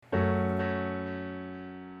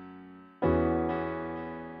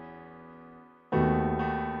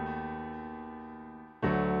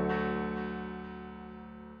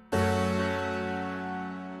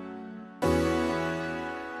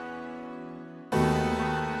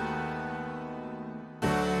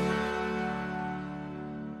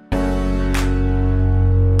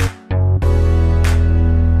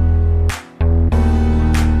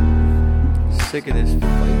sick of this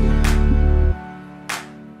fighting.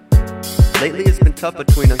 Lately it's been tough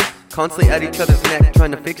between us, constantly at each other's neck,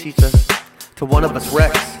 trying to fix each other till one of us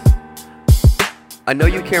wrecks. I know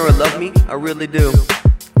you care and love me, I really do.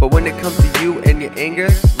 But when it comes to you and your anger,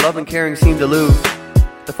 love and caring seem to lose.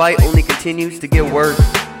 The fight only continues to get worse,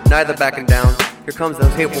 neither backing down. Here comes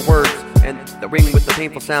those hateful words, and the ring with the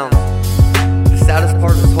painful sounds. The saddest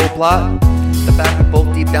part of this whole plot, the fact we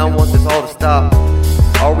both deep down want this all to stop.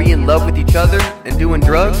 Are we in love with each other and doing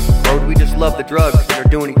drugs? Or do we just love the drugs and are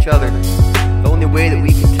doing each other? The only way that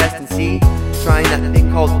we can test and see is trying that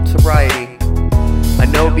thing called sobriety. I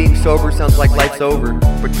know being sober sounds like life's over,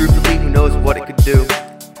 but truthfully, who knows what it could do?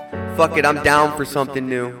 Fuck it, I'm down for something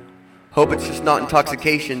new. Hope it's just not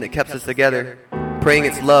intoxication that keeps us together. Praying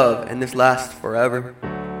it's love and this lasts forever.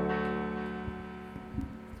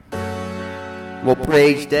 We'll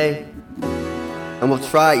pray each day, and we'll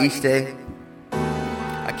try each day.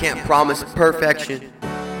 I can't promise perfection,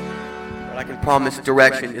 but I can promise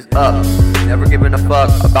direction is up. Never giving a fuck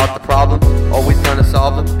about the problems, always gonna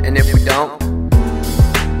solve them, and if we don't,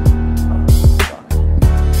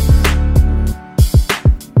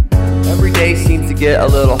 every day seems to get a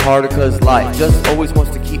little harder cause life just always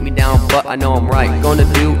wants to keep me down, but I know I'm right.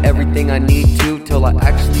 Gonna do everything I need to till I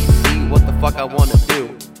actually see what the fuck I wanna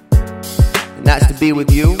do. And that's to be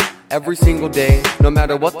with you every single day, no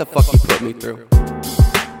matter what the fuck you put me through.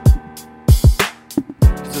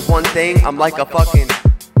 This is one thing, I'm like a fucking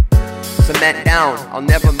cement down, I'll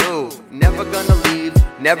never move. Never gonna leave,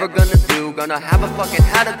 never gonna do. Gonna have a fucking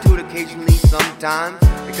attitude occasionally sometimes,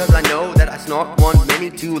 because I know that I snort one many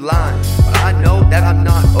two lines. But I know that I'm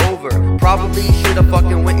not over. Probably should've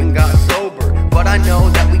fucking went and got sober. But I know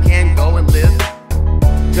that we can go and live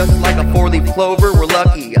just like a four-leaf clover, we're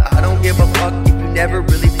lucky. I don't give a fuck if you never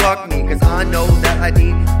really fuck me, cause I know that I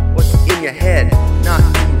need what's in your head, not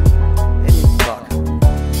any fuck.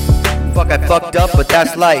 Fuck, I fucked up, but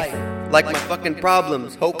that's life. Like my fucking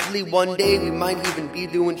problems. Hopefully one day we might even be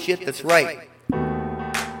doing shit that's right.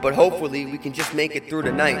 But hopefully we can just make it through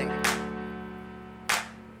the night.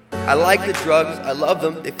 I like the drugs, I love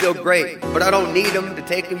them, they feel great. But I don't need them to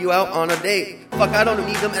take you out on a date. Fuck, I don't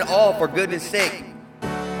need them at all, for goodness sake.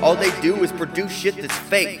 All they do is produce shit that's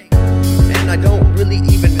fake. And I don't really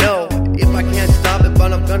even know if I can't stop it,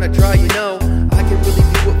 but I'm gonna try, you know. I can really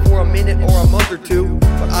do it for a minute or a month or two,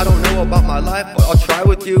 but I don't know about my life, but I'll try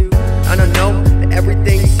with you. And I know that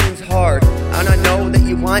everything seems hard, and I know that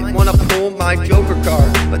you might wanna pull my Joker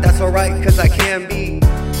card, but that's alright, cause I can be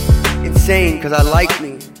insane, cause I like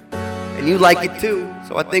me, and you like it too,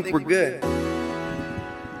 so I think we're good.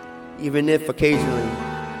 Even if occasionally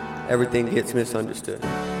everything gets misunderstood.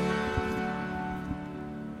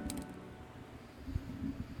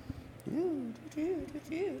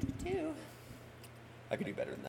 I could do better than that.